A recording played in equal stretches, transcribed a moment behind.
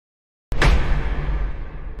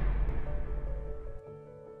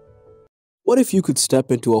What if you could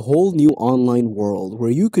step into a whole new online world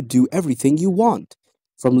where you could do everything you want?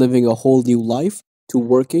 From living a whole new life, to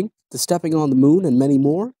working, to stepping on the moon, and many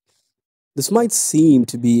more? This might seem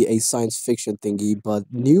to be a science fiction thingy, but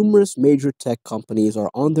numerous major tech companies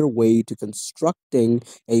are on their way to constructing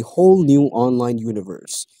a whole new online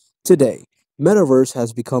universe. Today, Metaverse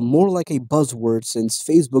has become more like a buzzword since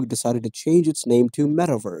Facebook decided to change its name to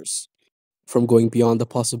Metaverse. From going beyond the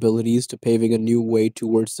possibilities to paving a new way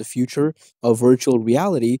towards the future of virtual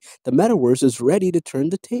reality, the metaverse is ready to turn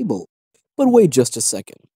the table. But wait just a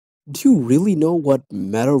second. Do you really know what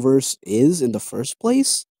metaverse is in the first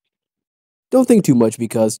place? Don't think too much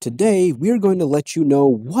because today we're going to let you know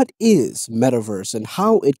what is metaverse and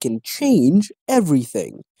how it can change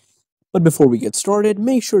everything. But before we get started,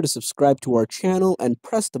 make sure to subscribe to our channel and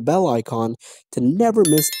press the bell icon to never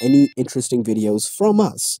miss any interesting videos from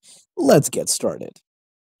us. Let's get started.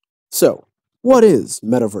 So, what is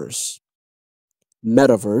Metaverse?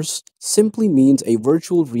 Metaverse simply means a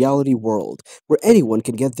virtual reality world where anyone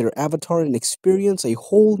can get their avatar and experience a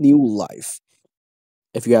whole new life.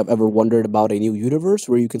 If you have ever wondered about a new universe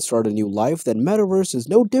where you can start a new life, then Metaverse is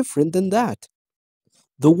no different than that.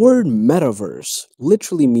 The word metaverse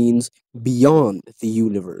literally means beyond the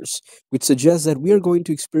universe, which suggests that we are going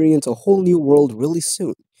to experience a whole new world really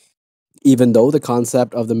soon. Even though the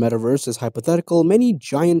concept of the metaverse is hypothetical, many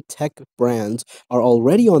giant tech brands are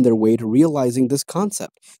already on their way to realizing this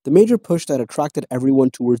concept. The major push that attracted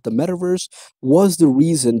everyone towards the metaverse was the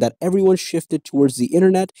reason that everyone shifted towards the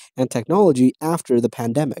internet and technology after the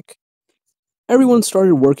pandemic. Everyone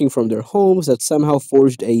started working from their homes that somehow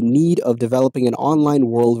forged a need of developing an online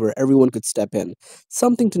world where everyone could step in.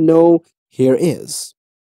 Something to know here is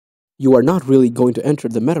you are not really going to enter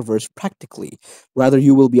the metaverse practically. Rather,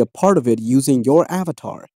 you will be a part of it using your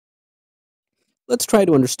avatar. Let's try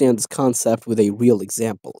to understand this concept with a real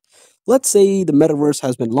example. Let's say the metaverse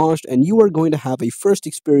has been launched and you are going to have a first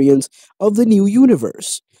experience of the new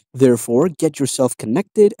universe. Therefore, get yourself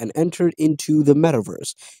connected and entered into the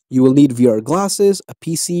metaverse. You will need VR glasses, a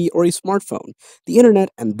PC, or a smartphone, the internet,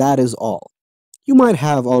 and that is all. You might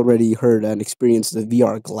have already heard and experienced the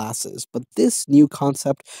VR glasses, but this new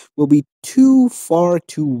concept will be too far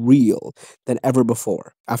too real than ever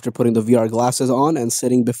before. After putting the VR glasses on and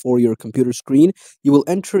sitting before your computer screen, you will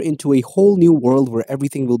enter into a whole new world where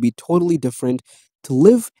everything will be totally different. To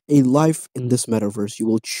live a life in this metaverse, you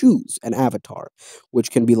will choose an avatar,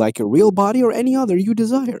 which can be like your real body or any other you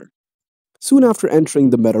desire. Soon after entering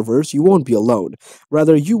the metaverse, you won't be alone.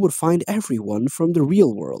 Rather, you would find everyone from the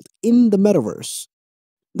real world in the metaverse.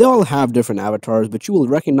 They all have different avatars, but you will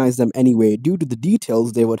recognize them anyway due to the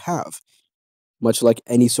details they would have. Much like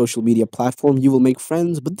any social media platform, you will make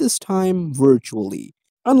friends, but this time virtually.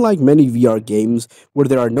 Unlike many VR games where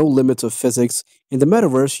there are no limits of physics, in the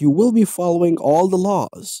metaverse you will be following all the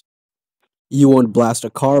laws. You won't blast a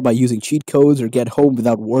car by using cheat codes or get home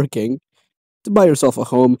without working. To buy yourself a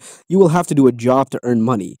home, you will have to do a job to earn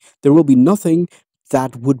money. There will be nothing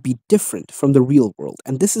that would be different from the real world,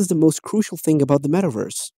 and this is the most crucial thing about the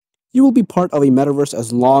metaverse. You will be part of a metaverse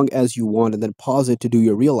as long as you want and then pause it to do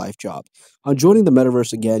your real life job. On joining the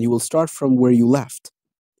metaverse again, you will start from where you left.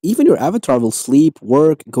 Even your avatar will sleep,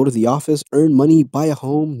 work, go to the office, earn money, buy a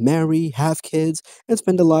home, marry, have kids, and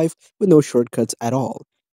spend a life with no shortcuts at all.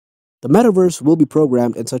 The metaverse will be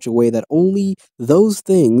programmed in such a way that only those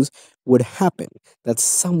things would happen that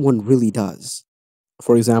someone really does.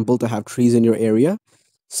 For example, to have trees in your area,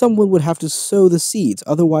 someone would have to sow the seeds,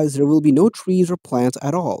 otherwise, there will be no trees or plants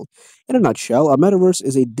at all. In a nutshell, a metaverse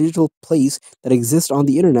is a digital place that exists on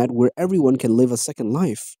the internet where everyone can live a second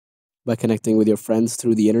life. By connecting with your friends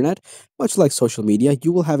through the internet, much like social media,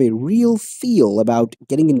 you will have a real feel about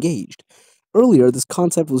getting engaged. Earlier, this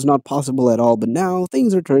concept was not possible at all, but now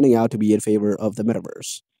things are turning out to be in favor of the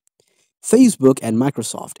metaverse. Facebook and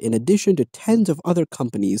Microsoft, in addition to tens of other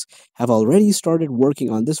companies, have already started working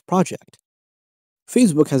on this project.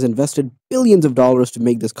 Facebook has invested billions of dollars to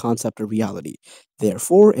make this concept a reality.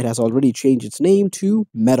 Therefore, it has already changed its name to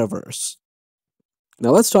Metaverse.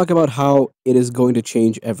 Now let's talk about how it is going to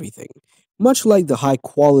change everything. Much like the high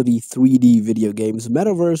quality 3D video games,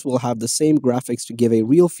 Metaverse will have the same graphics to give a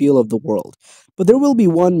real feel of the world. But there will be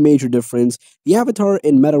one major difference. The avatar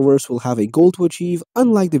in Metaverse will have a goal to achieve,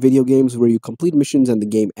 unlike the video games where you complete missions and the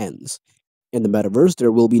game ends. In the Metaverse,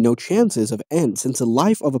 there will be no chances of end since the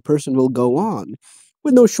life of a person will go on.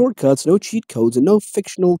 With no shortcuts, no cheat codes, and no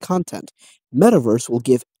fictional content, Metaverse will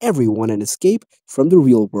give everyone an escape from the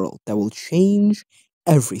real world that will change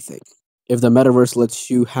everything. If the metaverse lets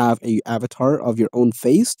you have a avatar of your own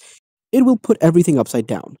face, it will put everything upside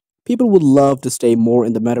down. People would love to stay more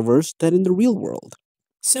in the metaverse than in the real world.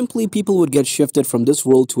 Simply, people would get shifted from this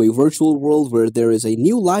world to a virtual world where there is a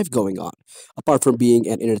new life going on. Apart from being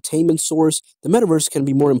an entertainment source, the metaverse can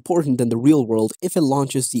be more important than the real world if it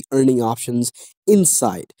launches the earning options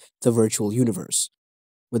inside the virtual universe.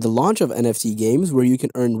 With the launch of NFT games where you can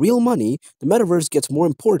earn real money, the metaverse gets more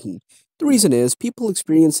important. The reason is people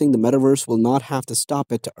experiencing the metaverse will not have to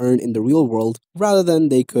stop it to earn in the real world rather than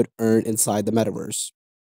they could earn inside the metaverse.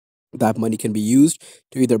 That money can be used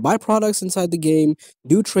to either buy products inside the game,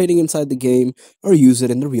 do trading inside the game, or use it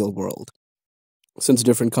in the real world. Since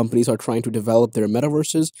different companies are trying to develop their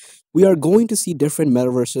metaverses, we are going to see different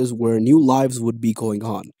metaverses where new lives would be going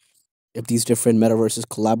on. If these different metaverses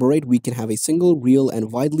collaborate, we can have a single, real,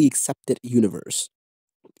 and widely accepted universe.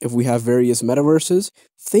 If we have various metaverses,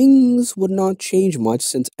 things would not change much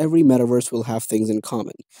since every metaverse will have things in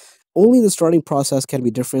common. Only the starting process can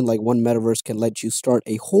be different, like one metaverse can let you start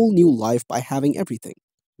a whole new life by having everything.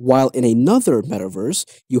 While in another metaverse,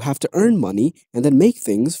 you have to earn money and then make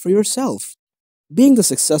things for yourself. Being the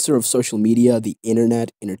successor of social media, the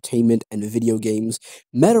internet, entertainment, and video games,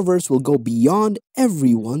 Metaverse will go beyond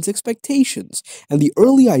everyone's expectations, and the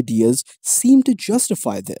early ideas seem to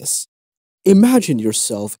justify this. Imagine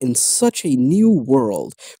yourself in such a new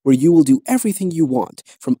world where you will do everything you want,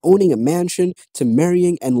 from owning a mansion to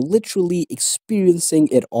marrying and literally experiencing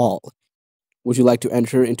it all. Would you like to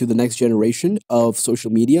enter into the next generation of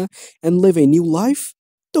social media and live a new life?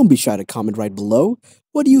 Don't be shy to comment right below.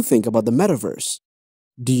 What do you think about the metaverse?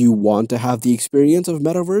 Do you want to have the experience of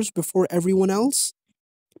metaverse before everyone else?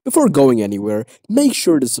 Before going anywhere, make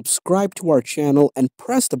sure to subscribe to our channel and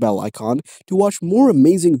press the bell icon to watch more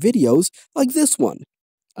amazing videos like this one.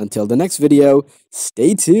 Until the next video,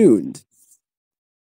 stay tuned.